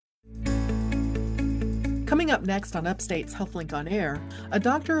Coming up next on Upstate's HealthLink on Air, a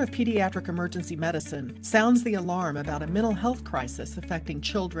doctor of pediatric emergency medicine sounds the alarm about a mental health crisis affecting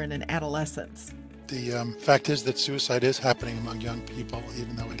children and adolescents. The fact is that suicide is happening among young people,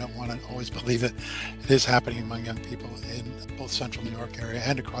 even though we don't want to always believe it. It is happening among young people in both central New York area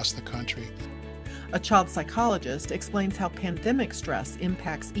and across the country. A child psychologist explains how pandemic stress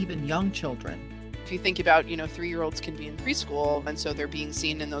impacts even young children. If you think about, 3-year-olds can be in preschool, and so they're being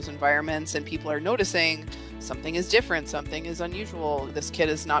seen in those environments, and people are noticing something is different, something is unusual. This kid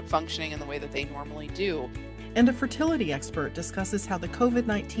is not functioning in the way that they normally do. And a fertility expert discusses how the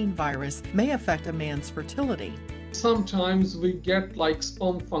COVID-19 virus may affect a man's fertility. Sometimes we get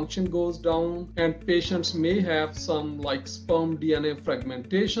sperm function goes down, and patients may have some sperm DNA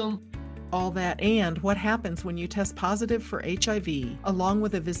fragmentation. All that and what happens when you test positive for HIV, along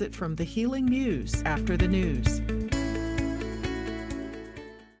with a visit from the Healing Muse after the news.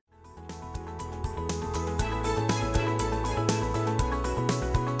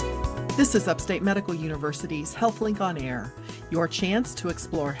 This is Upstate Medical University's HealthLink on Air, your chance to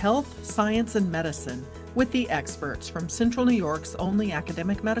explore health, science, and medicine with the experts from Central New York's only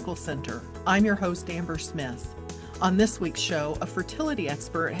academic medical center. I'm your host, Amber Smith. On this week's show, a fertility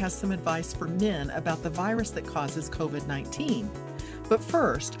expert has some advice for men about the virus that causes COVID-19. But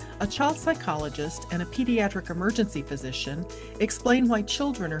first, a child psychologist and a pediatric emergency physician explain why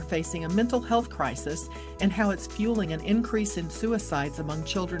children are facing a mental health crisis and how it's fueling an increase in suicides among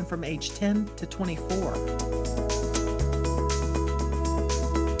children from age 10 to 24.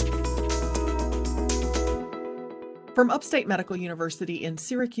 From Upstate Medical University in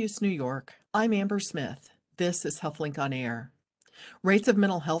Syracuse, New York, I'm Amber Smith. This is HealthLink on Air. Rates of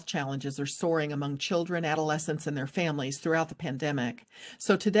mental health challenges are soaring among children, adolescents, and their families throughout the pandemic.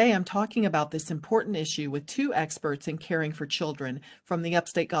 So today I'm talking about this important issue with two experts in caring for children from the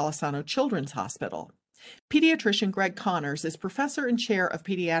Upstate Golisano Children's Hospital. Pediatrician Greg Connors is professor and chair of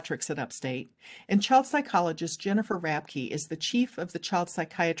pediatrics at Upstate, and child psychologist Jennifer Rapke is the chief of the Child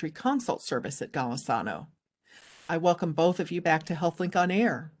Psychiatry Consult Service at Golisano. I welcome both of you back to HealthLink on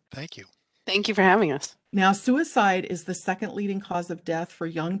Air. Thank you. Thank you for having us. Now, suicide is the second leading cause of death for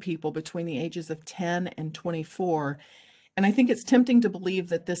young people between the ages of 10 and 24. And I think it's tempting to believe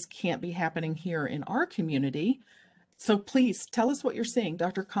that this can't be happening here in our community. So please tell us what you're seeing.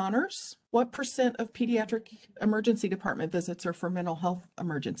 Dr. Connors, what % of pediatric emergency department visits are for mental health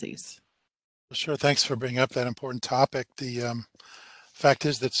emergencies? Sure. Thanks for bringing up that important topic. The fact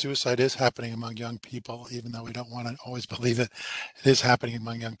is that suicide is happening among young people, even though we don't want to always believe it. It is happening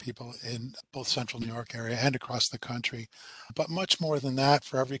among young people in both central New York area and across the country. But much more than that,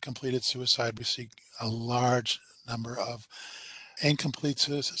 for every completed suicide, we see a large number of incomplete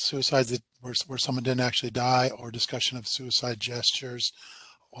suicides that where someone didn't actually die, or discussion of suicide gestures,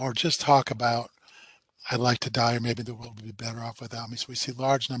 or just talk about, I'd like to die, or maybe the world would be better off without me. So we see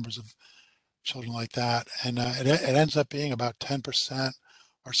large numbers of children like that. And it ends up being about 10%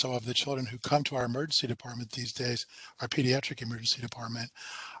 or so of the children who come to our emergency department these days, our pediatric emergency department,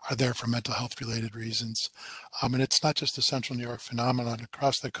 are there for mental health related reasons. And it's not just a central New York phenomenon.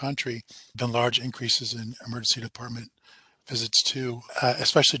 Across the country, there have been large increases in emergency department visits too,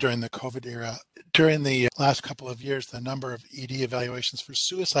 especially during the COVID era. During the last couple of years, the number of ED evaluations for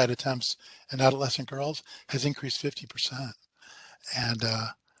suicide attempts in adolescent girls has increased 50%. And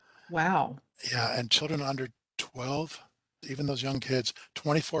Wow. yeah, and children under 12, even those young kids,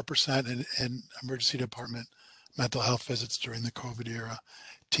 24% in emergency department mental health visits during the COVID era.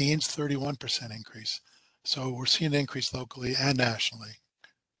 Teens, 31% increase. So we're seeing an increase locally and nationally.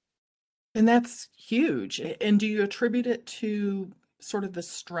 And that's huge. And do you attribute it to sort of the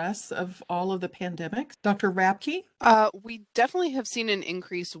stress of all of the pandemic? Dr. Rapke? We definitely have seen an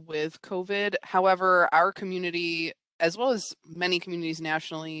increase with COVID. However, our community, as well as many communities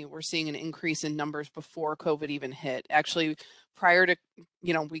nationally, we're seeing an increase in numbers before COVID even hit. Actually, prior to,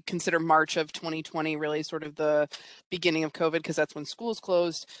 we consider March of 2020 really sort of the beginning of COVID, because that's when schools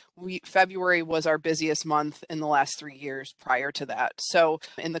closed. February was our busiest month in the last 3 years prior to that. So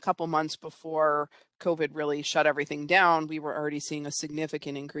in the couple months before COVID really shut everything down, we were already seeing a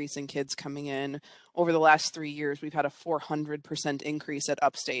significant increase in kids coming in. Over the last 3 years, we've had a 400% increase at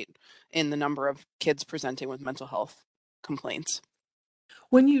Upstate in the number of kids presenting with mental health complaints.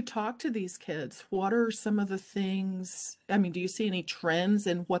 When you talk to these kids, what are some of the things, do you see any trends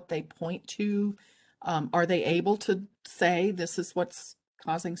in what they point to? Are they able to say, this is what's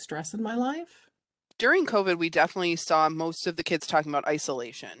causing stress in my life? During COVID, we definitely saw most of the kids talking about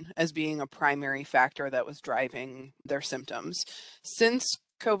isolation as being a primary factor that was driving their symptoms. Since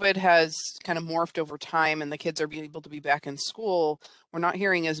COVID has kind of morphed over time and the kids are being able to be back in school, we're not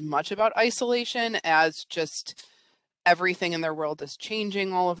hearing as much about isolation as just everything in their world is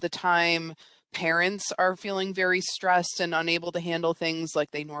changing all of the time. Parents are feeling very stressed and unable to handle things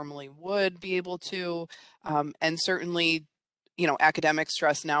like they normally would be able to. And certainly, academic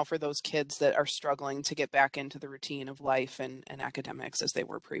stress now for those kids that are struggling to get back into the routine of life and academics as they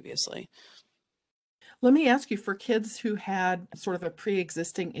were previously. Let me ask you, for kids who had sort of a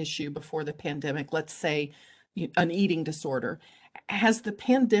pre-existing issue before the pandemic, let's say an eating disorder, has the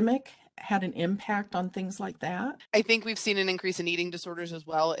pandemic had an impact on things like that? I think we've seen an increase in eating disorders as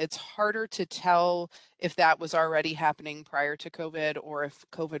well. It's harder to tell if that was already happening prior to COVID or if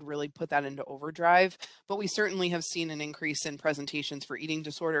COVID really put that into overdrive, but we certainly have seen an increase in presentations for eating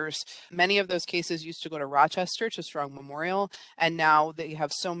disorders. Many of those cases used to go to Rochester to Strong Memorial, and now they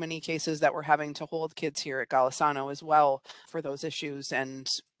have so many cases that we're having to hold kids here at Golisano as well for those issues and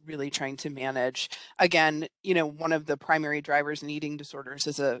really trying to manage. Again, one of the primary drivers in eating disorders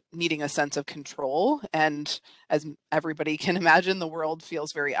is needing a sense of control. And as everybody can imagine, the world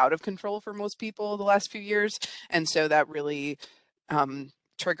feels very out of control for most people the last few years. And so that really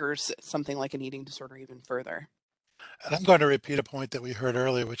triggers something like an eating disorder even further. And I'm going to repeat a point that we heard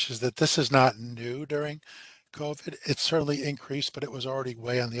earlier, which is that this is not new during COVID. It's certainly increased, but it was already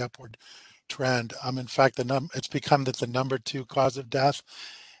way on the upward trend. In fact, it's become that the number 2 cause of death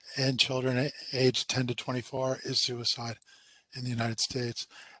in children aged 10 to 24 is suicide in the United States.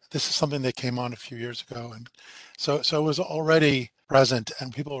 This is something that came on a few years ago. And so it was already present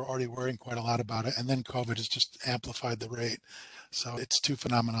and people were already worrying quite a lot about it. And then COVID has just amplified the rate. So it's 2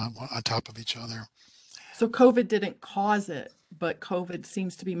 phenomena on top of each other. So COVID didn't cause it, but COVID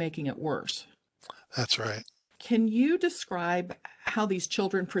seems to be making it worse. That's right. Can you describe how these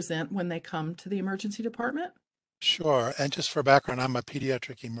children present when they come to the emergency department? Sure. And just for background, I'm a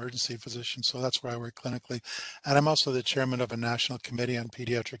pediatric emergency physician, so that's where I work clinically. And I'm also the chairman of a national committee on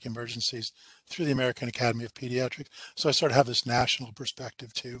pediatric emergencies through the American Academy of Pediatrics. So I sort of have this national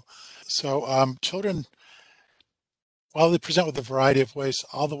perspective too. So children, while they present with a variety of ways,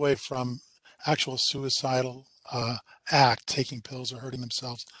 all the way from actual suicidal act, taking pills or hurting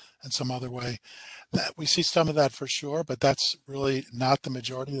themselves in some other way, that we see some of that for sure, but that's really not the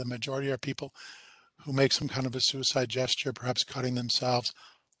majority. The majority are people who make some kind of a suicide gesture, perhaps cutting themselves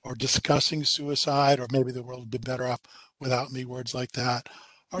or discussing suicide, or maybe the world would be better off without me, words like that,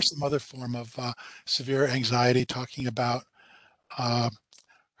 or some other form of severe anxiety, talking about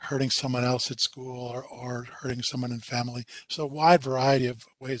hurting someone else at school or hurting someone in family. So a wide variety of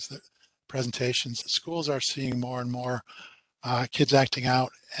ways that presentations. Schools are seeing more and more kids acting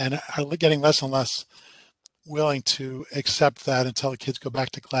out and are getting less and less willing to accept that until the kids go back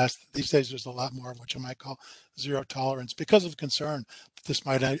to class. These days, there's a lot more of what you might call zero tolerance because of concern that this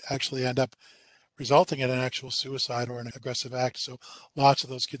might actually end up resulting in an actual suicide or an aggressive act. So lots of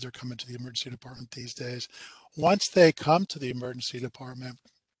those kids are coming to the emergency department these days. Once they come to the emergency department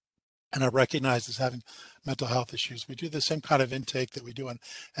and are recognized as having mental health issues, we do the same kind of intake that we do on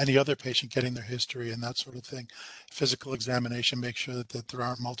any other patient, getting their history and that sort of thing. Physical examination, make sure that there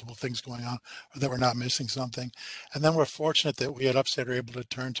aren't multiple things going on or that we're not missing something. And then we're fortunate that we at Upstate are able to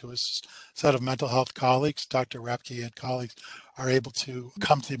turn to a set of mental health colleagues. Dr. Rapke and colleagues are able to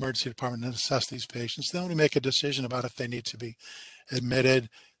come to the emergency department and assess these patients. Then we make a decision about if they need to be admitted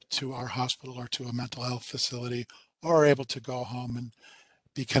to our hospital or to a mental health facility, or are able to go home and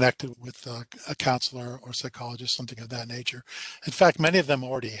be connected with a counselor or psychologist, something of that nature. In fact, many of them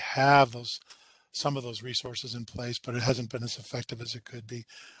already have some of those resources in place, but it hasn't been as effective as it could be,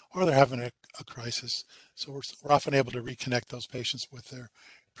 or they're having a crisis. So we're often able to reconnect those patients with their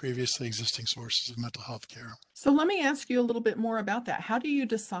previously existing sources of mental health care. So let me ask you a little bit more about that. How do you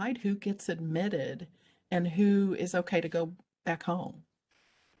decide who gets admitted and who is okay to go back home?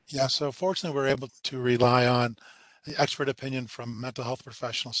 Yeah, so fortunately, we're able to rely on the expert opinion from mental health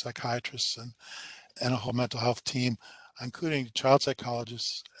professionals, psychiatrists, and a whole mental health team, including child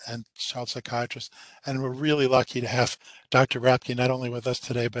psychologists and child psychiatrists. And we're really lucky to have Dr. Rapke not only with us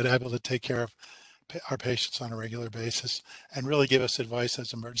today, but able to take care of our patients on a regular basis and really give us advice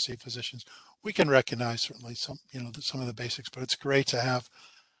as emergency physicians. We can recognize certainly some of the basics, but it's great to have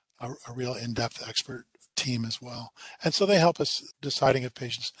a real in-depth expert team as well. And so they help us deciding if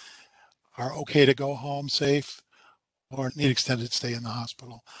patients are okay to go home safe or need extended stay in the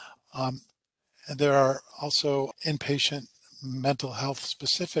hospital. And there are also inpatient mental health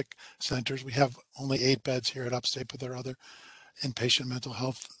specific centers. We have only 8 beds here at Upstate, but there are other inpatient mental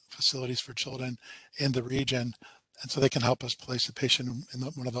health facilities for children in the region And so they can help us place the patient in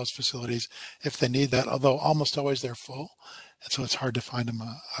one of those facilities if they need that, although almost always they're full. And so it's hard to find them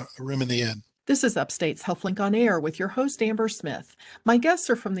a room in the inn. This is Upstate's HealthLink on Air with your host, Amber Smith. My guests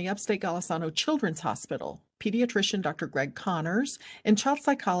are from the Upstate Golisano Children's Hospital, pediatrician Dr. Greg Connors and child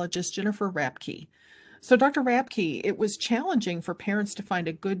psychologist Jennifer Rapke. So, Dr. Rapke, it was challenging for parents to find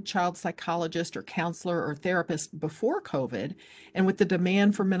a good child psychologist or counselor or therapist before COVID. And with the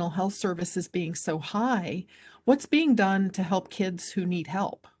demand for mental health services being so high, what's being done to help kids who need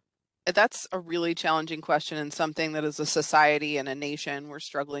help? That's a really challenging question and something that as a society and a nation we're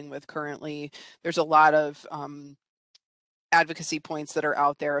struggling with currently. There's a lot of advocacy points that are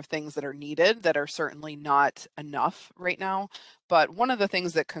out there of things that are needed that are certainly not enough right now. But one of the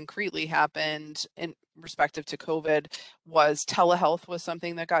things that concretely happened in respective to COVID was telehealth was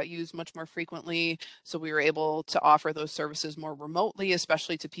something that got used much more frequently. So we were able to offer those services more remotely,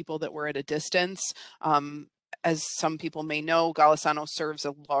 especially to people that were at a distance. As some people may know, Golisano serves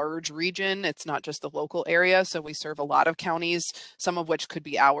a large region. It's not just the local area. So we serve a lot of counties, some of which could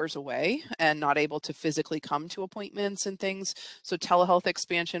be hours away and not able to physically come to appointments and things. So telehealth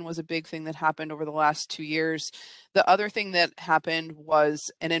expansion was a big thing that happened over the last 2 years. The other thing that happened was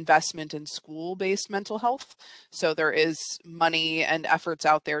an investment in school-based mental health. So there is money and efforts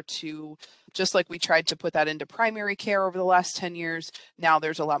out there to, just like we tried to put that into primary care over the last 10 years, now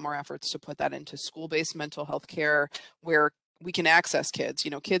there's a lot more efforts to put that into school-based mental health care where we can access kids.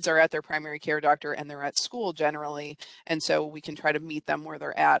 Kids are at their primary care doctor and they're at school generally. And so we can try to meet them where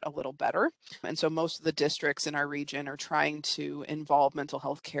they're at a little better. And so most of the districts in our region are trying to involve mental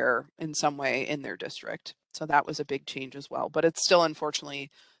health care in some way in their district. So that was a big change as well. But it's still unfortunately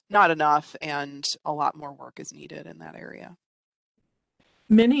not enough and a lot more work is needed in that area.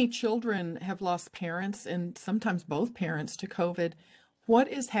 Many children have lost parents and sometimes both parents to COVID. What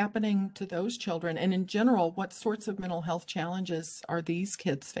is happening to those children? And in general, what sorts of mental health challenges are these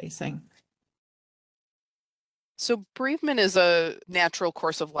kids facing? So bereavement is a natural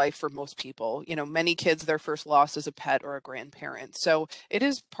course of life for most people. Many kids, their first loss is a pet or a grandparent. So it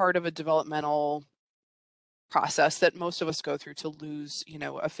is part of a developmental process that most of us go through to lose,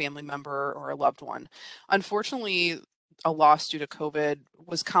 a family member or a loved one. Unfortunately, a loss due to COVID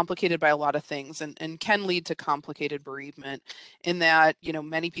was complicated by a lot of things and can lead to complicated bereavement in that,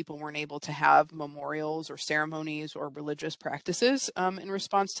 many people weren't able to have memorials or ceremonies or religious practices in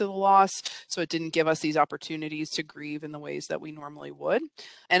response to the loss. So it didn't give us these opportunities to grieve in the ways that we normally would.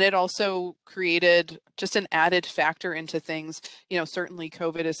 And it also created just an added factor into things. Certainly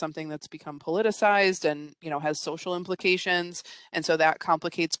COVID is something that's become politicized and, has social implications. And so that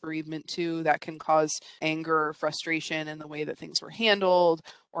complicates bereavement too. That can cause anger or frustration in the way that things were handled,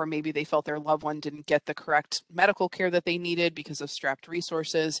 or maybe they felt their loved one didn't get the correct medical care that they needed because of strapped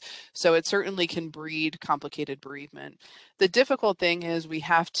resources. So it certainly can breed complicated bereavement. The difficult thing is we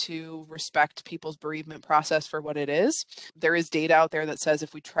have to respect people's bereavement process for what it is. There is data out there that says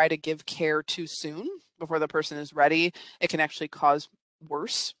if we try to give care too soon before the person is ready, it can actually cause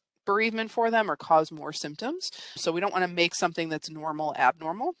worse bereavement for them or cause more symptoms. So we don't want to make something that's normal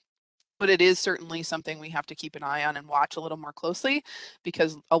abnormal. But it is certainly something we have to keep an eye on and watch a little more closely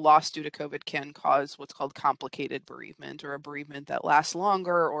because a loss due to COVID can cause what's called complicated bereavement or a bereavement that lasts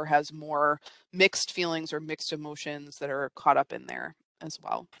longer or has more mixed feelings or mixed emotions that are caught up in there as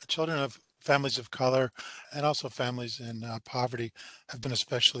well. Children of families of color and also families in poverty have been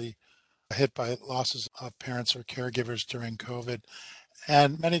especially hit by losses of parents or caregivers during COVID.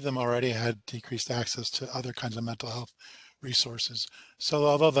 And many of them already had decreased access to other kinds of mental health resources. So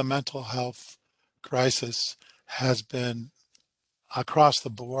although the mental health crisis has been across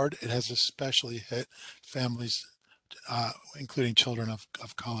the board, it has especially hit families, including children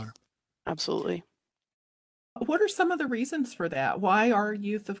of color. Absolutely. What are some of the reasons for that? Why are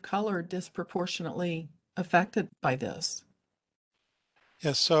youth of color disproportionately affected by this?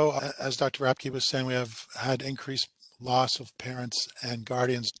 Yes, so as Dr. Rapke was saying, we have had increased loss of parents and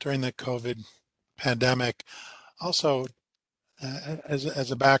guardians during the COVID pandemic. Also, as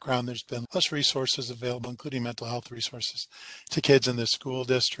a background, there's been less resources available, including mental health resources, to kids in the school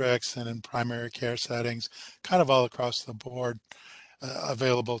districts and in primary care settings, kind of all across the board,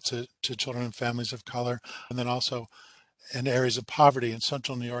 available to children and families of color. And then also in areas of poverty. And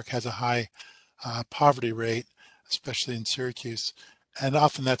Central New York has a high poverty rate, especially in Syracuse. And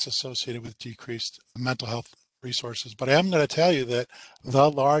often that's associated with decreased mental health resources. But I am going to tell you that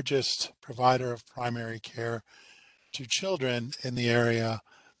the largest provider of primary care to children in the area,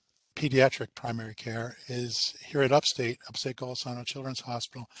 pediatric primary care, is here at Upstate Golisano Children's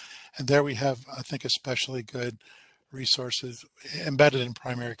Hospital. And there we have, I think, especially good resources embedded in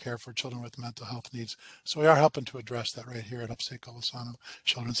primary care for children with mental health needs. So we are helping to address that right here at Upstate Golisano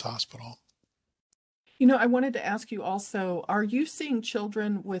Children's Hospital. You know, I wanted to ask you also, are you seeing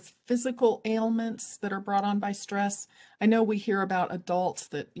children with physical ailments that are brought on by stress? I know we hear about adults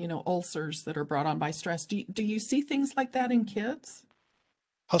that, ulcers that are brought on by stress. Do you see things like that in kids?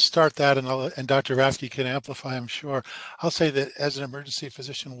 I'll start that, and Dr. Rafke can amplify, I'm sure. I'll say that as an emergency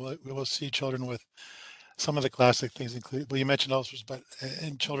physician, we will see children with some of the classic things include, well, you mentioned ulcers, but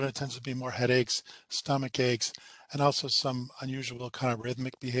in children, it tends to be more headaches, stomach aches, and also some unusual kind of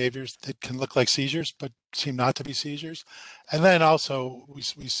rhythmic behaviors that can look like seizures, but seem not to be seizures. And then also we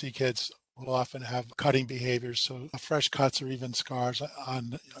see kids will often have cutting behaviors. So fresh cuts or even scars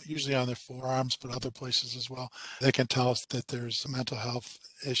usually on their forearms, but other places as well. They can tell us that there's mental health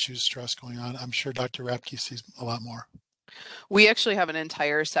issues, stress going on. I'm sure Dr. Rapke sees a lot more. We actually have an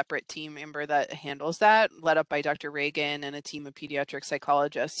entire separate team member that handles that, led up by Dr. Reagan and a team of pediatric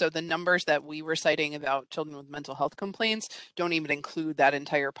psychologists. So the numbers that we were citing about children with mental health complaints don't even include that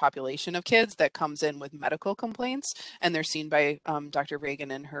entire population of kids that comes in with medical complaints, and they're seen by Dr.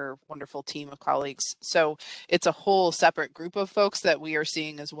 Reagan and her wonderful team of colleagues. So it's a whole separate group of folks that we are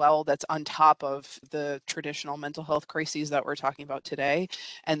seeing as well that's on top of the traditional mental health crises that we're talking about today.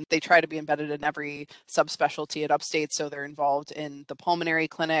 And they try to be embedded in every subspecialty at Upstate, so they're involved in the pulmonary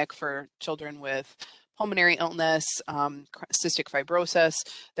clinic for children with pulmonary illness, cystic fibrosis.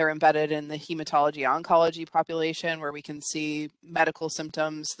 They're embedded in the hematology oncology population where we can see medical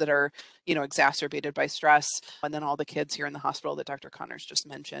symptoms that are, exacerbated by stress, and then all the kids here in the hospital that Dr. Connors just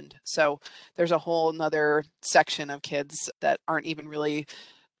mentioned. So there's a whole nother section of kids that aren't even really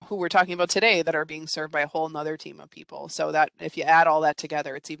who we're talking about today that are being served by a whole nother team of people. So that if you add all that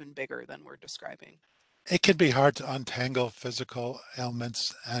together, it's even bigger than we're describing. It can be hard to untangle physical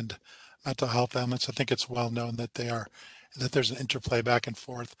ailments and mental health ailments. I think it's well known that there's an interplay back and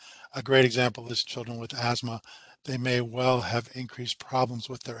forth. A great example is children with asthma. They may well have increased problems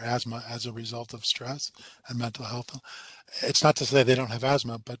with their asthma as a result of stress and mental health. It's not to say they don't have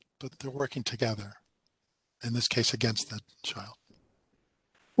asthma, but they're working together, in this case, against the child.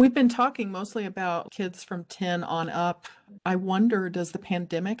 We've been talking mostly about kids from 10 on up. I wonder, does the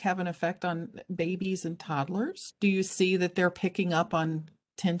pandemic have an effect on babies and toddlers? Do you see that they're picking up on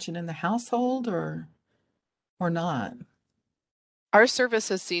tension in the household or not? Our service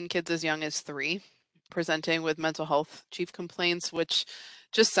has seen kids as young as 3 presenting with mental health chief complaints, which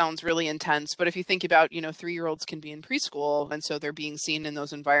just sounds really intense. But if you think about, 3-year-olds can be in preschool, and so they're being seen in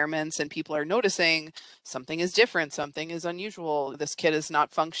those environments, and people are noticing something is different, something is unusual. This kid is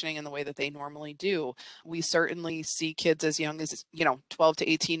not functioning in the way that they normally do. We certainly see kids as young as, 12 to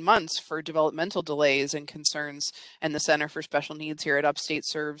 18 months for developmental delays and concerns. And the Center for Special Needs here at Upstate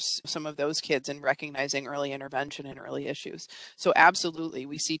serves some of those kids in recognizing early intervention and early issues. So absolutely,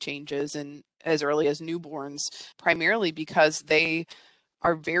 we see changes in as early as newborns, primarily because they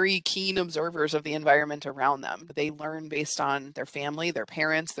are very keen observers of the environment around them. They learn based on their family, their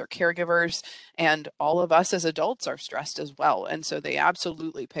parents, their caregivers, and all of us as adults are stressed as well. And so they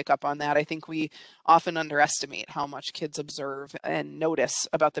absolutely pick up on that. I think we often underestimate how much kids observe and notice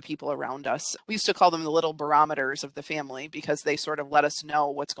about the people around us. We used to call them the little barometers of the family because they sort of let us know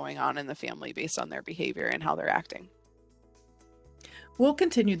what's going on in the family based on their behavior and how they're acting. We'll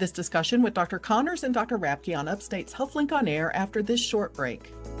continue this discussion with Dr. Connors and Dr. Rapke on Upstate's HealthLink on Air after this short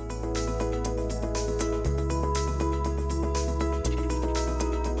break.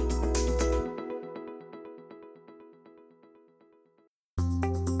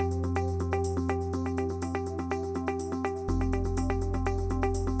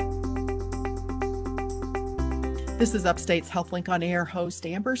 This is Upstate's HealthLink on Air host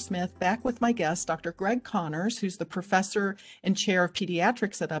Amber Smith, back with my guest, Dr. Greg Connors, who's the professor and chair of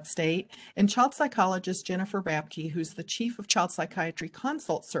pediatrics at Upstate, and child psychologist Jennifer Rapke, who's the chief of child psychiatry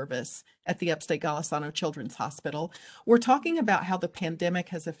consult service at the Upstate Golisano Children's Hospital. We're talking about how the pandemic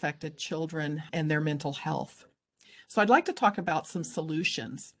has affected children and their mental health. So I'd like to talk about some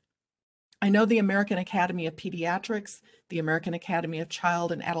solutions. I know the American Academy of Pediatrics, the American Academy of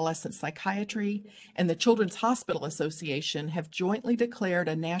Child and Adolescent Psychiatry, and the Children's Hospital Association have jointly declared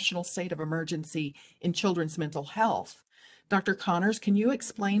a national state of emergency in children's mental health. Dr. Connors, can you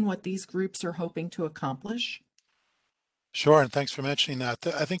explain what these groups are hoping to accomplish? Sure, and thanks for mentioning that.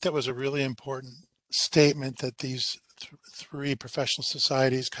 I think that was a really important statement that these 3 professional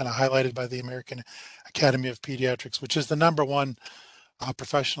societies, kind of highlighted by the American Academy of Pediatrics, which is the #1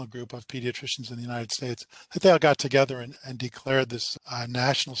 professional group of pediatricians in the United States, that they all got together and declared this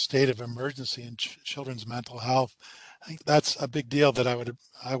national state of emergency in children's mental health. I think that's a big deal that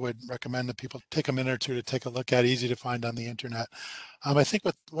I would recommend that people take a minute or two to take a look at. Easy to find on the internet. I think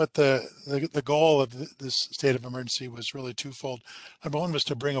what the goal of this state of emergency was really twofold. Number one was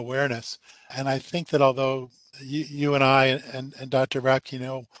to bring awareness, and I think that although you and I and Dr. Rapke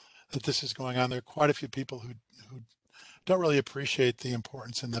know that this is going on, there are quite a few people who don't really appreciate the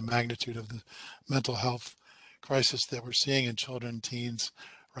importance and the magnitude of the mental health crisis that we're seeing in children and teens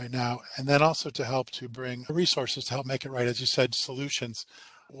right now. And then also to help to bring resources to help make it right. As you said, solutions.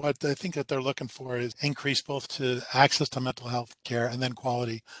 What I think that they're looking for is increase both to access to mental health care and then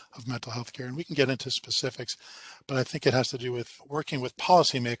quality of mental health care. And we can get into specifics, but I think it has to do with working with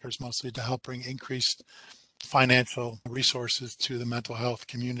policymakers mostly to help bring increased financial resources to the mental health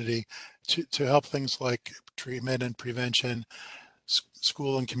community to help things like treatment and prevention,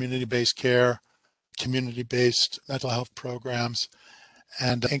 school and community-based care, community-based mental health programs,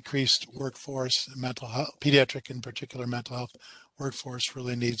 and increased workforce, mental health, pediatric in particular mental health workforce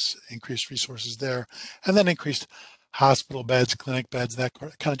really needs increased resources there. And then increased hospital beds, clinic beds, that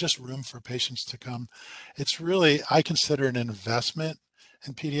kind of just room for patients to come. It's really, I consider an investment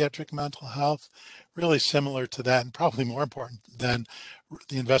in pediatric mental health, really similar to that and probably more important than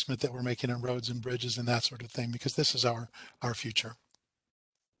the investment that we're making in roads and bridges and that sort of thing, because this is our future.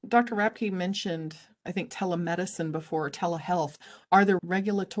 Dr. Rapke mentioned, I think, telemedicine before, telehealth. Are there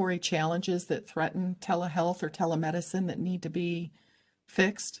regulatory challenges that threaten telehealth or telemedicine that need to be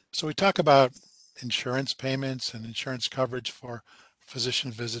fixed? So we talk about insurance payments and insurance coverage for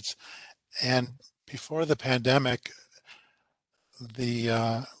physician visits. And before the pandemic,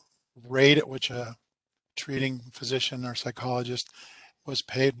 the rate at which a treating physician or psychologist was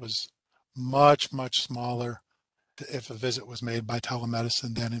paid was much smaller if a visit was made by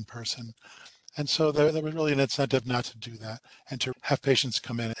telemedicine than in person. And so there was really an incentive not to do that and to have patients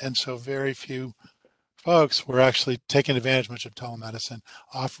come in. And so very few folks were actually taking advantage much of telemedicine,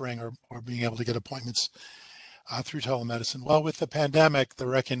 offering or being able to get appointments through telemedicine. Well, with the pandemic, the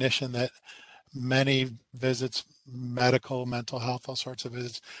recognition that many visits, medical, mental health, all sorts of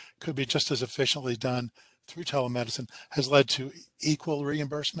visits, could be just as efficiently done through telemedicine has led to equal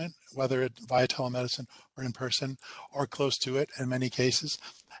reimbursement, whether it via telemedicine or in person or close to it in many cases.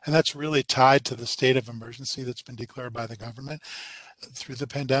 And that's really tied to the state of emergency that's been declared by the government through the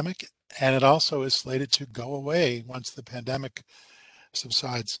pandemic. And it also is slated to go away once the pandemic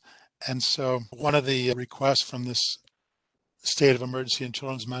subsides. And so one of the requests from this state of emergency in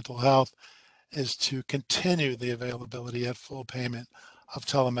children's mental health is to continue the availability at full payment of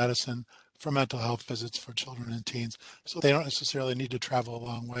telemedicine for mental health visits for children and teens. So they don't necessarily need to travel a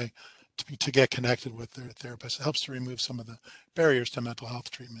long way to get connected with their therapist. It helps to remove some of the barriers to mental health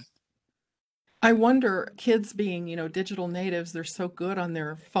treatment. I wonder, kids being, digital natives, they're so good on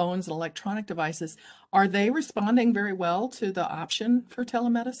their phones and electronic devices. Are they responding very well to the option for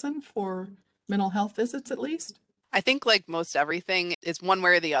telemedicine for mental health visits, at least? I think like most everything, it's one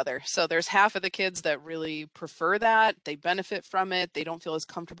way or the other. So there's half of the kids that really prefer that. They benefit from it. They don't feel as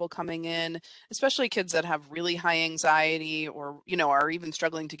comfortable coming in, especially kids that have really high anxiety or, are even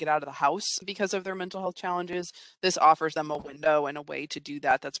struggling to get out of the house because of their mental health challenges. This offers them a window and a way to do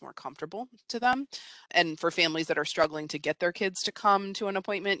that that's more comfortable to them. And for families that are struggling to get their kids to come to an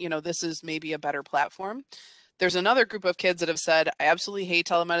appointment, this is maybe a better platform. There's another group of kids that have said, I absolutely hate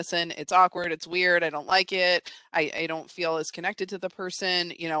telemedicine. It's awkward. It's weird. I don't like it. I don't feel as connected to the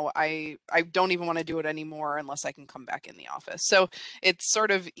person. I don't even want to do it anymore unless I can come back in the office. So it's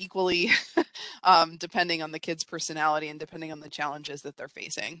sort of equally depending on the kid's personality and depending on the challenges that they're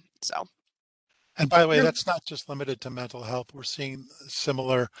facing. So. And by the way, that's not just limited to mental health. We're seeing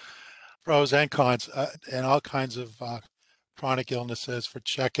similar pros and cons and all kinds of chronic illnesses for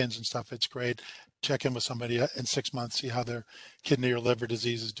check-ins and stuff. It's great. Check in with somebody in 6 months, see how their kidney or liver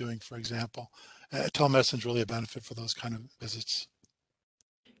disease is doing, for example. Telemedicine is really a benefit for those kind of visits.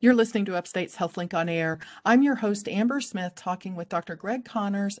 You're listening to Upstate's HealthLink on Air. I'm your host, Amber Smith, talking with Dr. Greg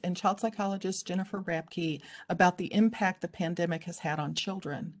Connors and child psychologist Jennifer Rapke about the impact the pandemic has had on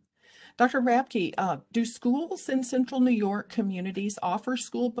children. Dr. Rapke, do schools in Central New York communities offer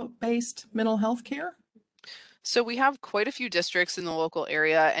school-based mental health care? So we have quite a few districts in the local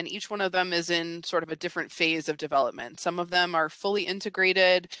area, and each one of them is in sort of a different phase of development. Some of them are fully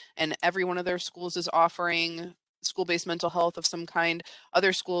integrated, and every one of their schools is offering school-based mental health of some kind.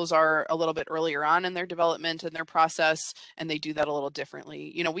 Other schools are a little bit earlier on in their development and their process, and they do that a little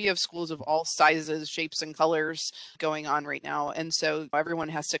differently. We have schools of all sizes, shapes, and colors going on right now. And so everyone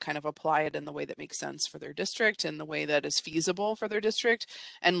has to kind of apply it in the way that makes sense for their district and the way that is feasible for their district.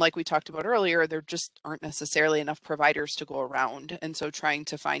 And like we talked about earlier, there just aren't necessarily enough providers to go around. And so trying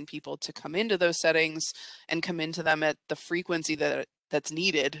to find people to come into those settings and come into them at the frequency that's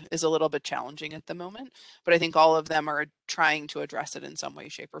needed is a little bit challenging at the moment. But I think all of them are trying to address it in some way,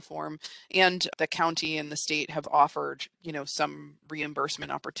 shape, or form. And the county and the state have offered, some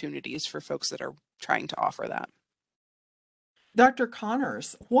reimbursement opportunities for folks that are trying to offer that. Dr.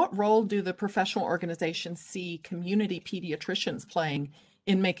 Connors, what role do the professional organizations see community pediatricians playing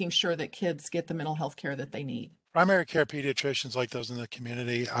in making sure that kids get the mental health care that they need? Primary care pediatricians, like those in the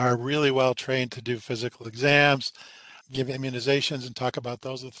community, are really well trained to do physical exams, give immunizations and talk about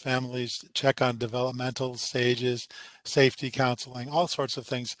those with families, check on developmental stages, safety counseling, all sorts of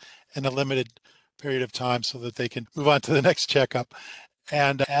things in a limited period of time so that they can move on to the next checkup.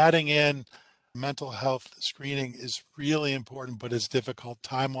 And adding in mental health screening is really important, but it's difficult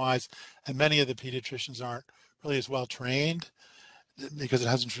time-wise. And many of the pediatricians aren't really as well trained because it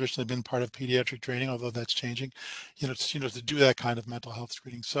hasn't traditionally been part of pediatric training, although that's changing, to do that kind of mental health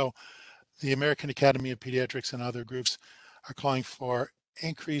screening. So the American Academy of Pediatrics and other groups are calling for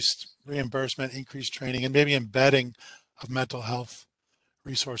increased reimbursement, increased training, and maybe embedding of mental health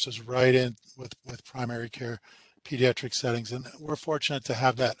resources right in with primary care pediatric settings. And we're fortunate to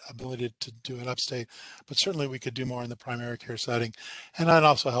have that ability to do it upstate, but certainly we could do more in the primary care setting. And then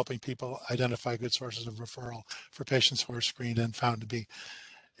also helping people identify good sources of referral for patients who are screened and found to be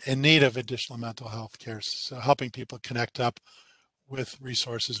in need of additional mental health care. So helping people connect up with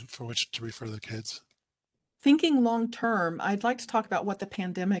resources for which to refer the kids. Thinking long term, I'd like to talk about what the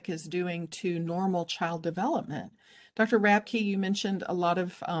pandemic is doing to normal child development. Dr. Rabke, you mentioned a lot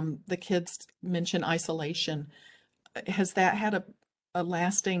of the kids mention isolation. Has that had a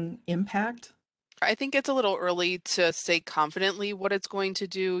lasting impact? I think it's a little early to say confidently what it's going to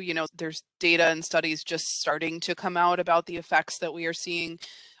do. There's data and studies just starting to come out about the effects that we are seeing.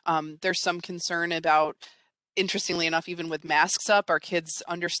 There's some concern about, interestingly enough, even with masks up, are kids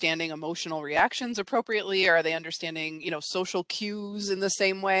understanding emotional reactions appropriately? Are they understanding, social cues in the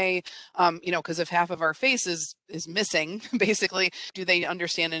same way? Because if half of our face is missing, basically, do they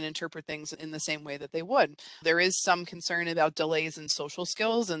understand and interpret things in the same way that they would? There is some concern about delays in social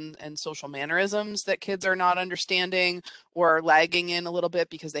skills and social mannerisms that kids are not understanding or lagging in a little bit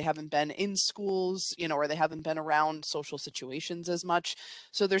because they haven't been in schools, or they haven't been around social situations as much.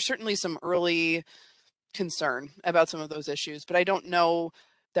 So there's certainly some early concern about some of those issues, but I don't know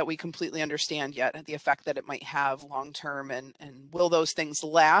that we completely understand yet the effect that it might have long term, and will those things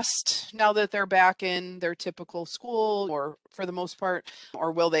last now that they're back in their typical school, or for the most part,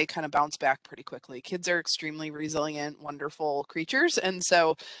 or will they kind of bounce back pretty quickly? Kids are extremely resilient, wonderful creatures, and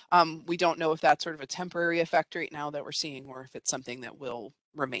so we don't know if that's sort of a temporary effect right now that we're seeing, or if it's something that will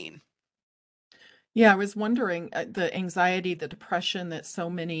remain. Yeah, I was wondering the anxiety, the depression that so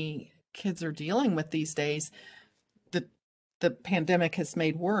many kids are dealing with these days, the pandemic has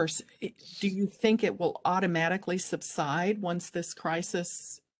made worse. Do you think it will automatically subside once this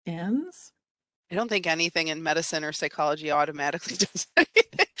crisis ends? I don't think anything in medicine or psychology automatically does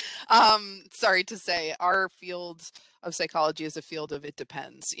anything. Sorry to say, our field of psychology is a field of it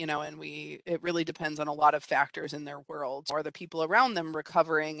depends, and it really depends on a lot of factors in their world. Are the people around them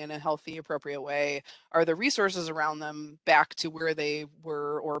recovering in a healthy, appropriate way? Are the resources around them back to where they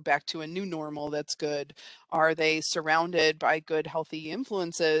were, or back to a new normal that's good? Are they surrounded by good, healthy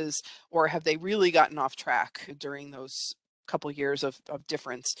influences, or have they really gotten off track during those couple years of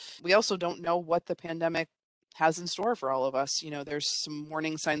difference? We also don't know what the pandemic has in store for all of us. There's some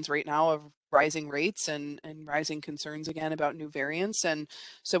warning signs right now of rising rates and rising concerns again about new variants. And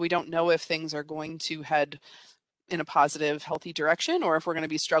so we don't know if things are going to head in a positive, healthy direction, or if we're going to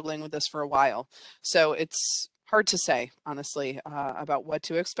be struggling with this for a while. So it's hard to say, honestly, about what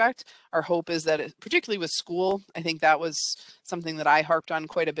to expect. Our hope is that, particularly with school, I think that was something that I harped on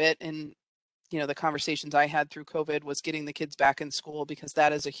quite a bit in the conversations I had through COVID, was getting the kids back in school, because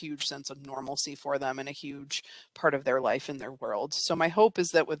that is a huge sense of normalcy for them and a huge part of their life and their world. So my hope is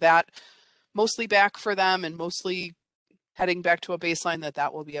that with that mostly back for them and mostly heading back to a baseline,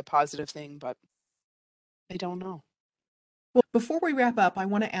 that will be a positive thing, but I don't know. Well, before we wrap up, I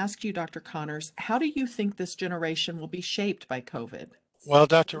want to ask you, Dr. Connors, how do you think this generation will be shaped by COVID? Well,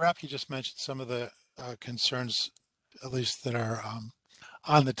 Dr. Rapke just mentioned some of the concerns, at least that are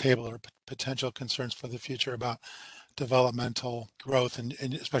on the table, or potential concerns for the future about developmental growth, and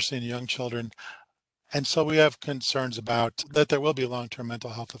especially in young children. And so we have concerns about that there will be long-term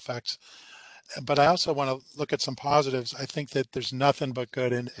mental health effects. But I also want to look at some positives. I think that there's nothing but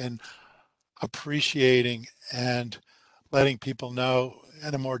good in appreciating and letting people know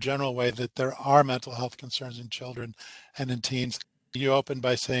in a more general way that there are mental health concerns in children and in teens. You opened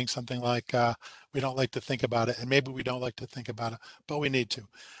by saying something like, we don't like to think about it, and maybe we don't like to think about it, but we need to.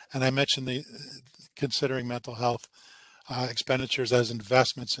 And I mentioned the considering mental health expenditures as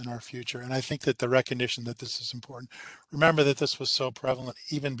investments in our future. And I think that the recognition that this is important. Remember that this was so prevalent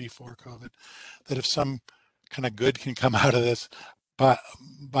even before COVID, that if some kind of good can come out of this, but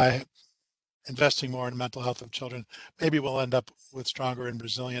by investing more in mental health of children, maybe we'll end up with stronger and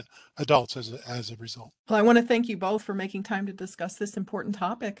resilient adults as a result. Well, I want to thank you both for making time to discuss this important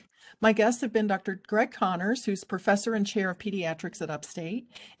topic. My guests have been Dr. Greg Connors, who's professor and chair of pediatrics at Upstate,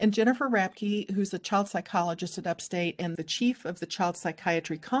 and Jennifer Rapke, who's a child psychologist at Upstate and the chief of the Child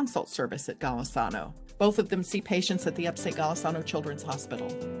Psychiatry Consult Service at Golisano. Both of them see patients at the Upstate Golisano Children's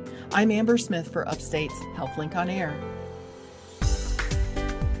Hospital. I'm Amber Smith for Upstate's HealthLink on Air.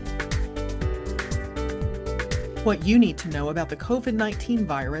 What you need to know about the COVID-19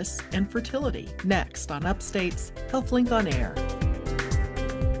 virus and fertility, next on Upstate's HealthLink on Air.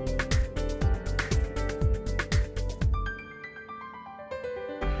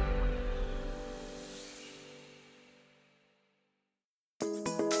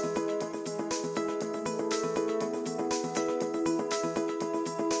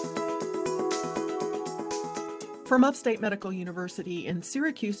 From Upstate Medical University in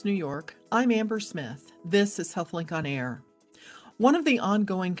Syracuse, New York, I'm Amber Smith. This is HealthLink on Air. One of the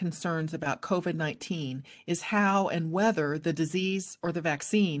ongoing concerns about COVID-19 is how and whether the disease or the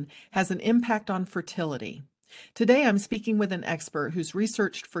vaccine has an impact on fertility. Today, I'm speaking with an expert who's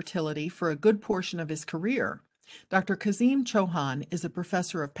researched fertility for a good portion of his career. Dr. Kazim Chauhan is a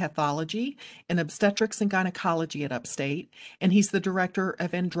professor of pathology and obstetrics and gynecology at Upstate, and he's the director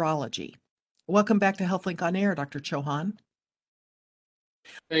of andrology. Welcome back to HealthLink on Air, Dr. Chauhan.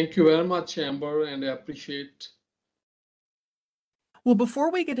 Thank you very much, Amber, and I appreciate. Well,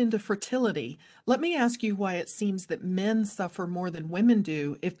 before we get into fertility, let me ask you why it seems that men suffer more than women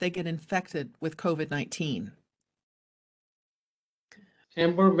do if they get infected with COVID-19.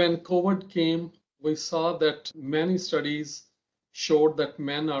 Amber, when COVID came, we saw that many studies showed that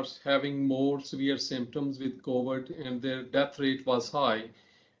men are having more severe symptoms with COVID and their death rate was high.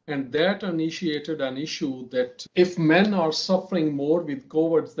 And that initiated an issue that if men are suffering more with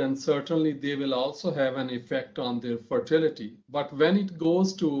COVID, then certainly they will also have an effect on their fertility. But when it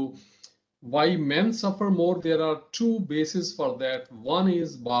goes to why men suffer more, there are two bases for that. One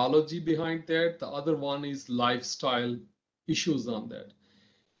is biology behind that. The other one is lifestyle issues on that.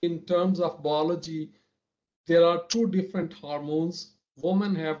 In terms of biology, there are two different hormones.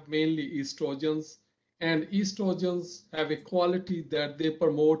 Women have mainly estrogens. And estrogens have a quality that they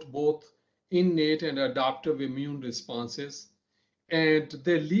promote both innate and adaptive immune responses, and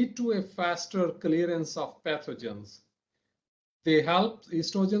they lead to a faster clearance of pathogens.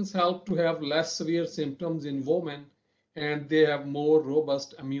 Estrogens help to have less severe symptoms in women, and they have more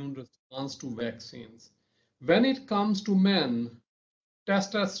robust immune response to vaccines. When it comes to men,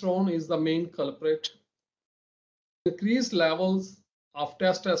 testosterone is the main culprit. Increased levels of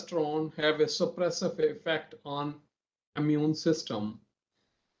testosterone have a suppressive effect on immune system.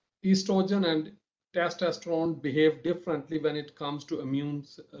 Estrogen and testosterone behave differently when it comes to immune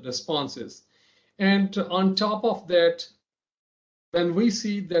responses. And on top of that, when we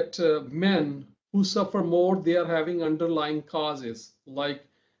see that men who suffer more, they are having underlying causes like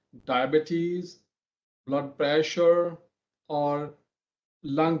diabetes, blood pressure, or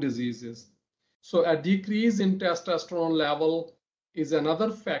lung diseases. So a decrease in testosterone level is another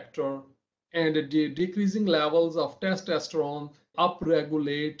factor, and decreasing levels of testosterone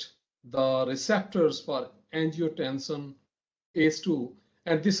upregulate the receptors for angiotensin ACE2,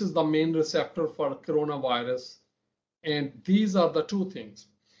 and this is the main receptor for coronavirus. And these are the two things.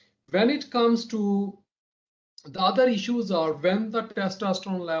 When it comes to the other issues are when the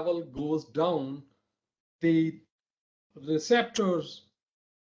testosterone level goes down, the receptors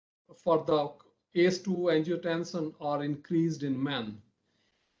for the ACE2 angiotensin are increased in men.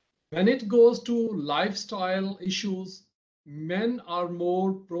 When it goes to lifestyle issues, men are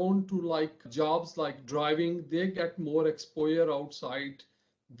more prone to jobs like driving. They get more exposure outside.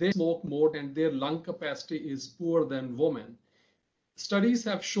 They smoke more and their lung capacity is poorer than women. Studies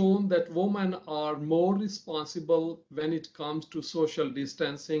have shown that women are more responsible when it comes to social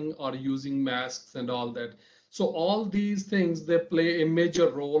distancing or using masks and all that. So all these things, they play a major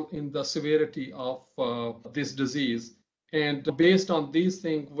role in the severity of this disease. And based on these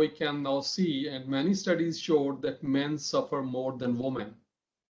things, we can now see, and many studies showed that men suffer more than women.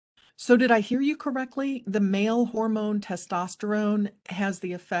 So, did I hear you correctly? The male hormone testosterone has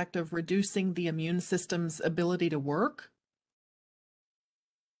the effect of reducing the immune system's ability to work?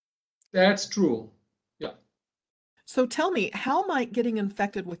 That's true. Yeah. So, tell me, how might getting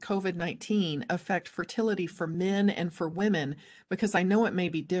infected with COVID-19 affect fertility for men and for women? Because I know it may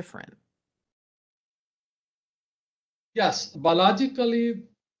be different. Yes, biologically,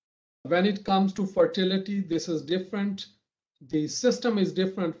 when it comes to fertility, this is different. The system is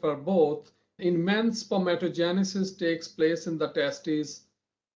different for both. In men, spermatogenesis takes place in the testes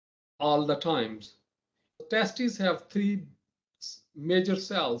all the times. Testes have three major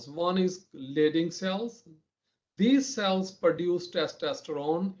cells. One is Leydig cells. These cells produce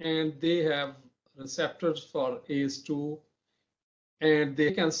testosterone and they have receptors for ACE2 and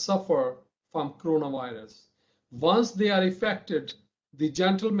they can suffer from coronavirus. Once they are affected, the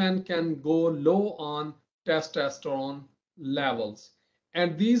gentleman can go low on testosterone levels.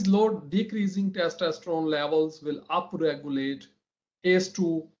 And these low decreasing testosterone levels will upregulate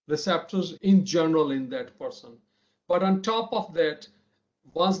ACE2 receptors in general in that person. But on top of that,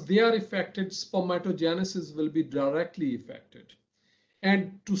 once they are affected, spermatogenesis will be directly affected.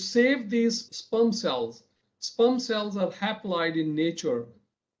 And to save these sperm cells are haploid in nature.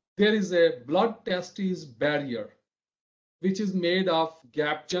 There is a blood testis barrier, which is made of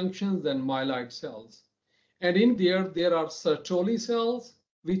gap junctions and myeloid cells. And in there are Sertoli cells,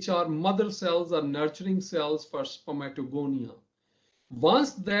 which are mother cells or nurturing cells for spermatogonia.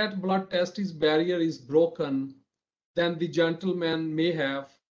 Once that blood testis barrier is broken, then the gentleman may have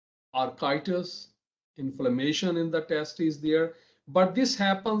architis, inflammation in the testes there. But this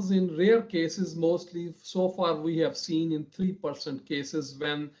happens in rare cases. Mostly so far we have seen in 3% cases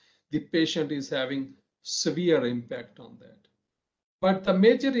when the patient is having severe impact on that. But the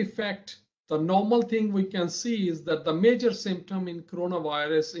major effect, the normal thing we can see is that the major symptom in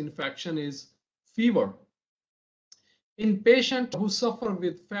coronavirus infection is fever. In patients who suffer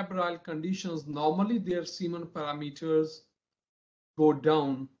with febrile conditions, normally their semen parameters go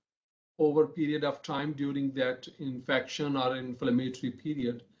down over a period of time during that infection or inflammatory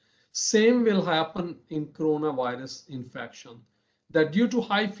period. Same will happen in coronavirus infection, that due to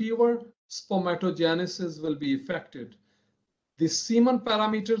high fever, spermatogenesis will be affected. The semen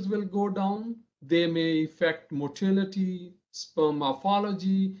parameters will go down. They may affect motility, sperm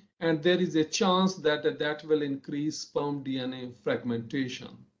morphology, and there is a chance that that will increase sperm DNA fragmentation.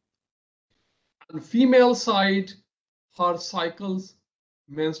 On the female side, her cycles,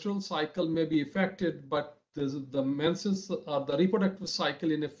 menstrual cycle may be affected, but the menses or the reproductive cycle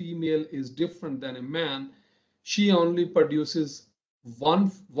in a female is different than a man. She only produces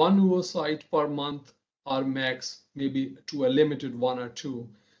one oocyte per month or max maybe to a limited one or two.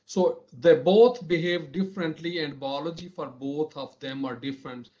 So they both behave differently and biology for both of them are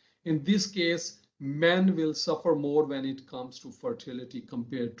different. In this case, men will suffer more when it comes to fertility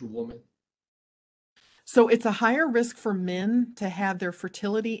compared to women. So, it's a higher risk for men to have their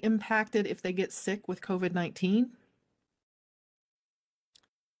fertility impacted if they get sick with COVID-19?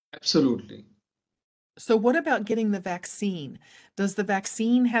 Absolutely. So, what about getting the vaccine? Does the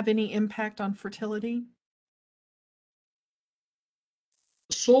vaccine have any impact on fertility?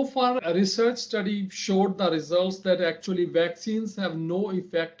 So far, a research study showed the results that actually vaccines have no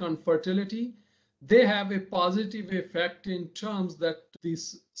effect on fertility. They have a positive effect in terms that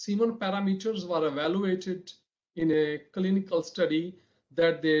these semen parameters were evaluated in a clinical study,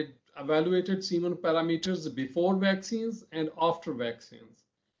 that they evaluated semen parameters before vaccines and after vaccines.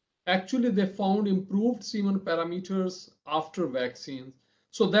 Actually, they found improved semen parameters after vaccines.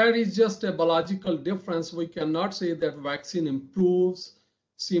 So that is just a biological difference. We cannot say that vaccine improves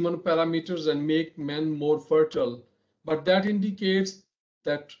semen parameters and make men more fertile, but that indicates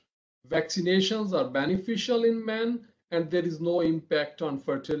that vaccinations are beneficial in men and there is no impact on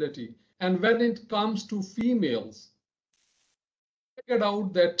fertility. And when it comes to females, figured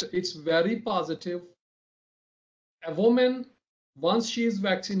out that it's very positive. A woman, once she is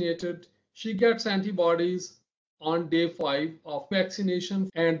vaccinated, she gets antibodies on day 5 of vaccination,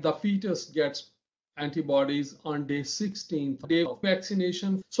 and the fetus gets antibodies on day 16th day of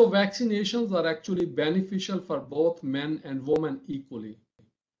vaccination. So vaccinations are actually beneficial for both men and women equally.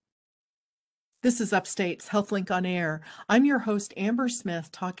 This is Upstate's HealthLink on Air. I'm your host, Amber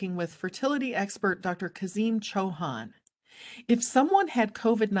Smith, talking with fertility expert Dr. Kazim Chauhan. If someone had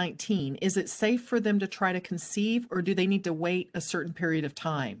COVID-19, is it safe for them to try to conceive, or do they need to wait a certain period of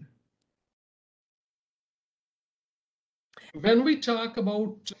time? When we talk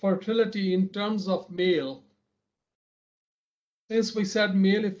about fertility in terms of male, since we said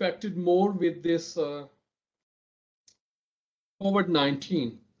male affected more with this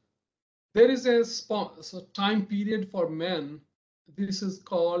COVID-19, there is a time period for men. This is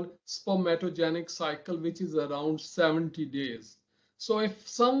called spermatogenic cycle, which is around 70 days. So if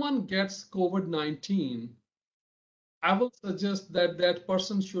someone gets COVID-19, I will suggest that that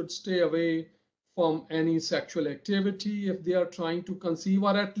person should stay away from any sexual activity if they are trying to conceive,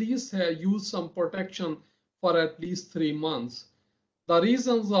 or at least use some protection for at least 3 months. The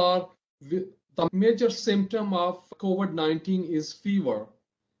reasons are the major symptom of COVID-19 is fever.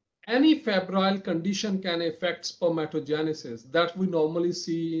 Any febrile condition can affect spermatogenesis that we normally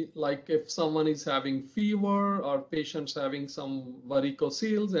see, like if someone is having fever or patients having some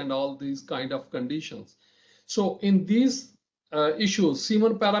varicocele and all these kind of conditions. So in these issues,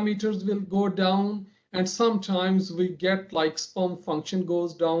 semen parameters will go down, and sometimes we get like sperm function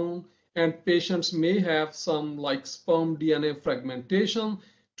goes down, and patients may have some like sperm DNA fragmentation.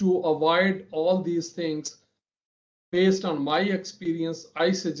 To avoid all these things, based on my experience,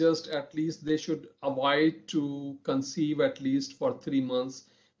 I suggest at least they should avoid to conceive at least for 3 months.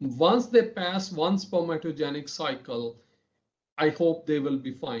 Once they pass one spermatogenic cycle, I hope they will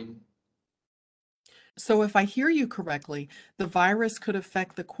be fine. So if I hear you correctly, the virus could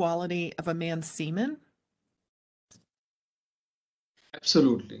affect the quality of a man's semen?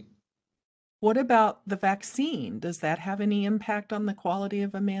 Absolutely. What about the vaccine? Does that have any impact on the quality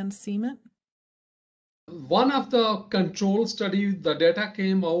of a man's semen? One of the control studies, the data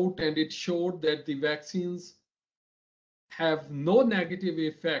came out and it showed that the vaccines have no negative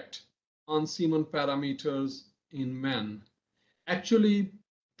effect on semen parameters in men. Actually,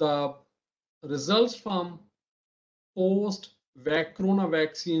 the results from post-corona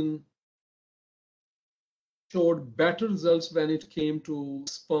vaccine showed better results when it came to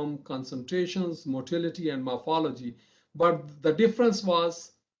sperm concentrations, motility, and morphology. But the difference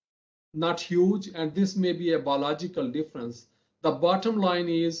was not huge, and this may be a biological difference. The bottom line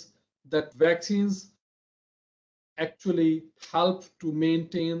is that vaccines actually help to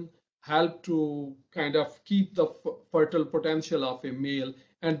maintain, help to kind of keep the fertile potential of a male,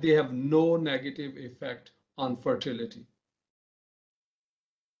 and they have no negative effect on fertility.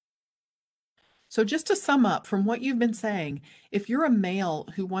 So just to sum up from what you've been saying, if you're a male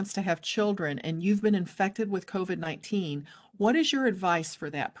who wants to have children and you've been infected with COVID-19, what is your advice for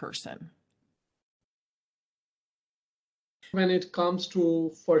that person? When it comes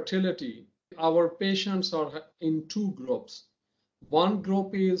to fertility, our patients are in two groups. One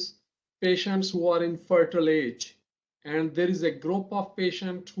group is patients who are in fertile age, and there is a group of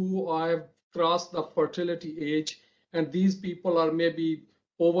patients who have crossed the fertility age, and these people are maybe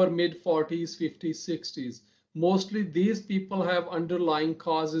over mid 40s, 50s, 60s. Mostly these people have underlying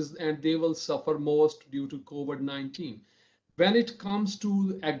causes and they will suffer most due to COVID-19. When it comes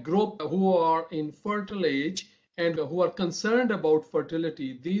to a group who are in fertile age and who are concerned about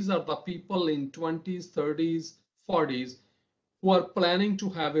fertility, these are the people in 20s, 30s, 40s who are planning to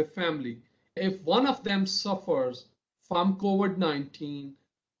have a family. If one of them suffers from COVID-19,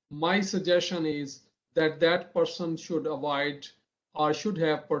 my suggestion is that that person should avoid or should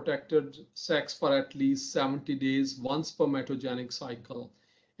have protected sex for at least 70 days, one spermatogenic cycle.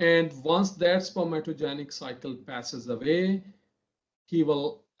 And once that spermatogenic cycle passes away, he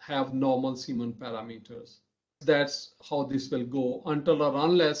will have normal semen parameters. That's how this will go until or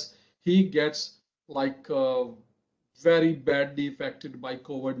unless he gets like very badly affected by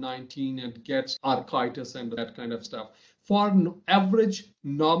COVID-19 and gets arthritis and that kind of stuff. For average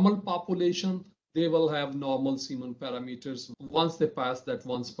normal population, they will have normal semen parameters once they pass that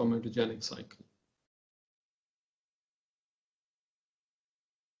one spermatogenic cycle.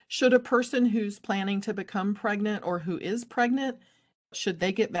 Should a person who's planning to become pregnant or who is pregnant, should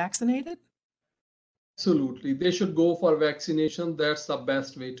they get vaccinated? Absolutely. They should go for vaccination. That's the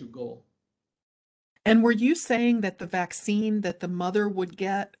best way to go. And were you saying that the vaccine that the mother would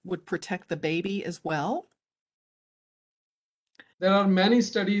get would protect the baby as well? There are many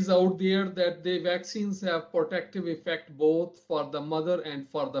studies out there that the vaccines have protective effect both for the mother and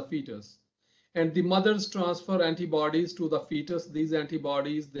for the fetus. And the mothers transfer antibodies to the fetus. These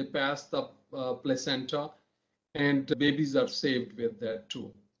antibodies, they pass the placenta, and babies are saved with that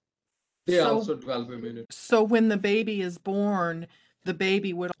too. They also develop immunity. So when the baby is born, the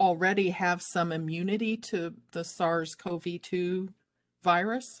baby would already have some immunity to the SARS-CoV-2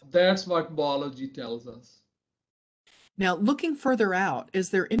 virus? That's what biology tells us. Now, looking further out, is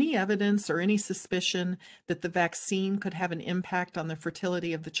there any evidence or any suspicion that the vaccine could have an impact on the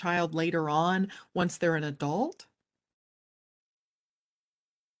fertility of the child later on once they're an adult?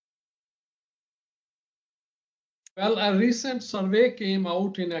 Well, a recent survey came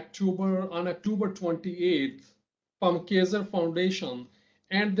out on October 28th from Kaiser Foundation,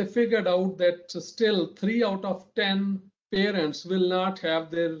 and they figured out that still 3 out of 10 parents will not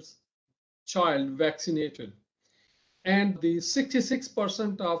have their child vaccinated. And the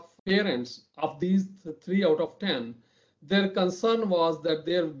 66% of parents of these 3 out of 10, their concern was that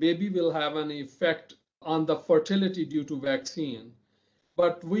their baby will have an effect on the fertility due to vaccine.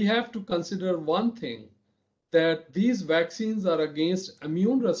 But we have to consider one thing, that these vaccines are against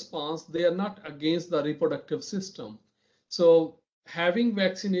immune response, they are not against the reproductive system. So having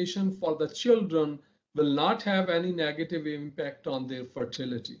vaccination for the children will not have any negative impact on their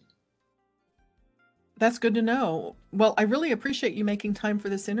fertility. That's good to know. Well, I really appreciate you making time for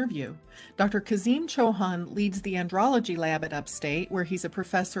this interview. Dr. Kazim Chauhan leads the andrology lab at Upstate, where he's a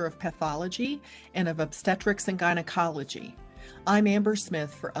professor of pathology and of obstetrics and gynecology. I'm Amber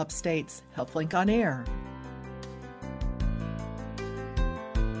Smith for Upstate's HealthLink on Air.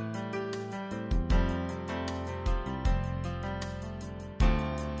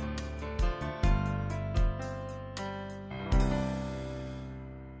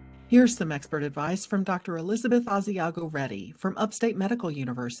 Here's some expert advice from Dr. Elizabeth Asiago Reddy from Upstate Medical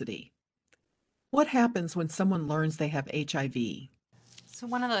University. What happens when someone learns they have HIV? So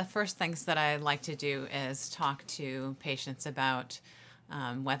one of the first things that I like to do is talk to patients about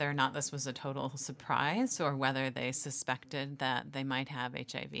whether or not this was a total surprise or whether they suspected that they might have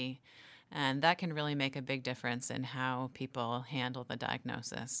HIV. And that can really make a big difference in how people handle the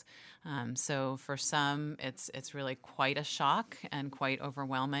diagnosis. So for some, it's really quite a shock and quite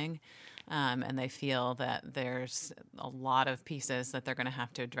overwhelming. And they feel that there's a lot of pieces that they're going to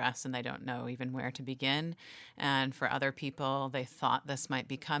have to address and they don't know even where to begin. And for other people, they thought this might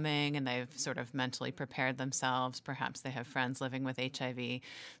be coming and they've sort of mentally prepared themselves. Perhaps they have friends living with HIV.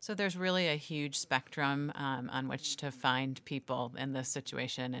 So there's really a huge spectrum on which to find people in this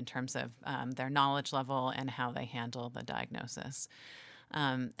situation in terms of their knowledge level and how they handle the diagnosis.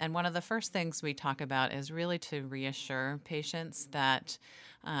 And one of the first things we talk about is really to reassure patients that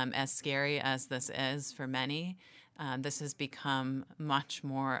as scary as this is for many, this has become much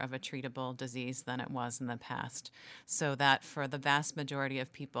more of a treatable disease than it was in the past. So that for the vast majority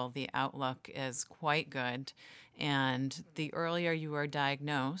of people, the outlook is quite good. And the earlier you are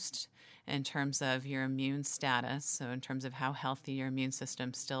diagnosed, in terms of your immune status, so in terms of how healthy your immune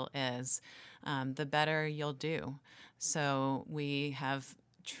system still is, the better you'll do. So we have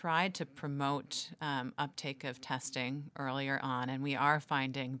tried to promote uptake of testing earlier on, and we are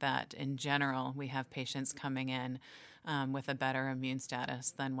finding that in general we have patients coming in with a better immune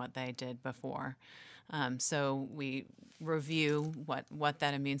status than what they did before. So we review what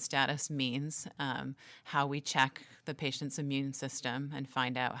that immune status means, how we check the patient's immune system and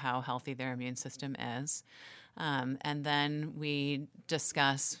find out how healthy their immune system is. And then we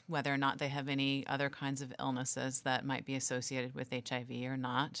discuss whether or not they have any other kinds of illnesses that might be associated with HIV or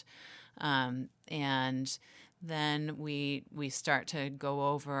not. And then we start to go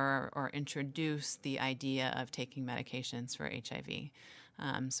over or introduce the idea of taking medications for HIV.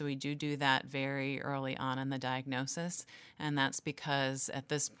 So we do that very early on in the diagnosis, and that's because at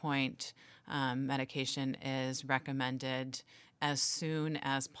this point, medication is recommended as soon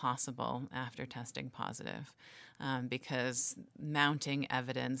as possible after testing positive, because mounting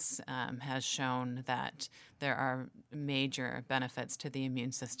evidence has shown that there are major benefits to the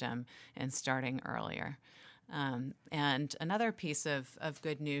immune system in starting earlier. And another piece of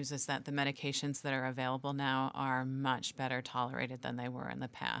good news is that the medications that are available now are much better tolerated than they were in the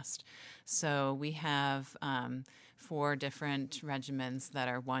past. So we have 4 different regimens that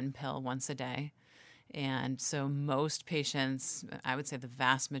are 1 pill once a day. And so most patients, I would say the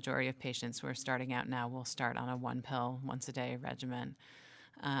vast majority of patients who are starting out now will start on a 1 pill once a day regimen,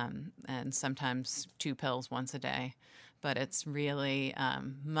 and sometimes 2 pills once a day. But it's really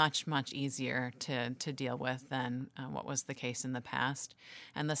much, much easier to deal with than what was the case in the past.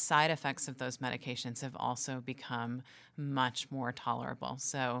 And the side effects of those medications have also become much more tolerable.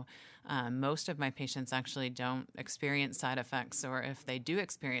 So most of my patients actually don't experience side effects, or if they do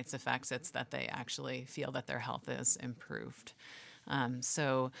experience effects, it's that they actually feel that their health is improved.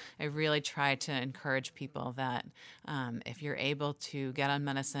 So I really try to encourage people that if you're able to get on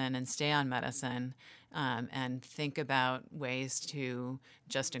medicine and stay on medicine, and think about ways to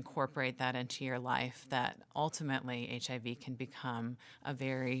just incorporate that into your life, that ultimately HIV can become a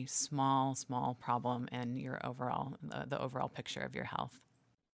very small problem in your overall, the overall picture of your health.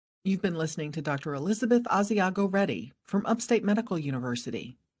 You've been listening to Dr. Elizabeth Asiago Reddy from Upstate Medical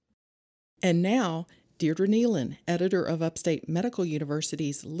University. And now, Deirdre Nealon, editor of Upstate Medical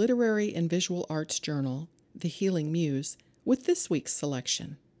University's Literary and Visual Arts Journal, the Healing Muse, with this week's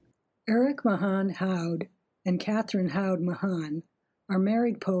selection. Eric Mahan Howd and Catherine Howd Mahan are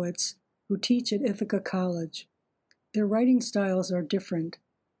married poets who teach at Ithaca College. Their writing styles are different,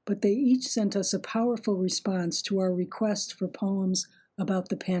 but they each sent us a powerful response to our request for poems about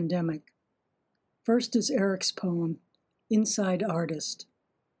the pandemic. First is Eric's poem, Inside Artist.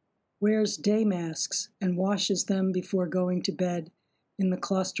 Wears day masks and washes them before going to bed in the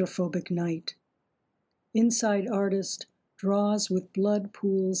claustrophobic night. Inside Artist draws with blood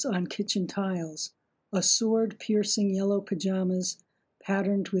pools on kitchen tiles, a sword-piercing yellow pajamas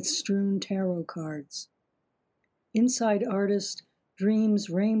patterned with strewn tarot cards. Inside Artist dreams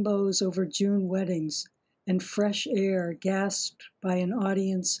rainbows over June weddings and fresh air gasped by an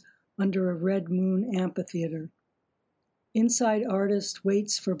audience under a red moon amphitheater. Inside Artist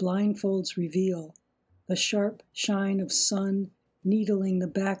waits for blindfolds reveal, the sharp shine of sun needling the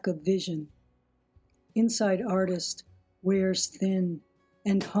back of vision. Inside Artist wears thin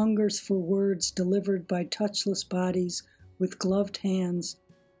and hungers for words delivered by touchless bodies with gloved hands,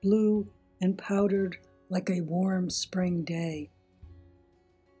 blue and powdered like a warm spring day.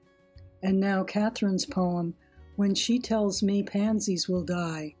 And now Catherine's poem, When She Tells Me Pansies Will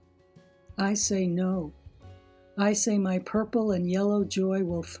Die. I say no. I say my purple and yellow joy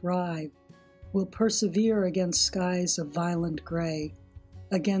will thrive, will persevere against skies of violent gray,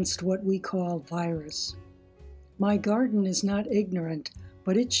 against what we call virus. My garden is not ignorant,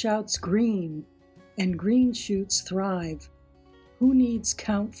 but it shouts green, and green shoots thrive. Who needs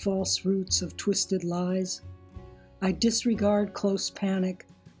count false roots of twisted lies? I disregard close panic,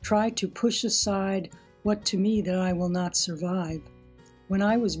 try to push aside what to me that I will not survive. When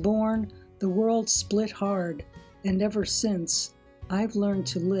I was born, the world split hard, and ever since, I've learned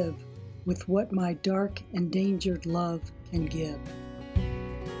to live with what my dark, endangered love can give.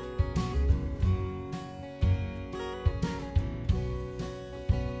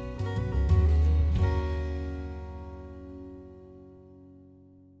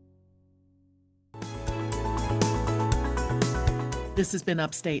 This has been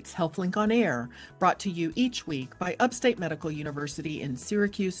Upstate's HealthLink on Air, brought to you each week by Upstate Medical University in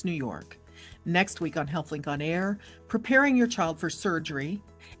Syracuse, New York. Next week on HealthLink on Air, preparing your child for surgery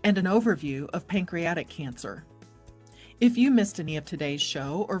and an overview of pancreatic cancer. If you missed any of today's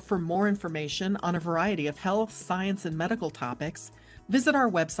show, or for more information on a variety of health, science, and medical topics, visit our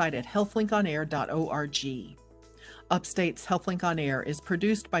website at healthlinkonair.org. Upstate's HealthLink on Air is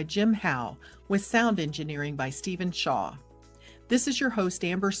produced by Jim Howe, with sound engineering by Stephen Shaw. This is your host,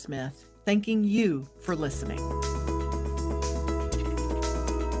 Amber Smith, thanking you for listening.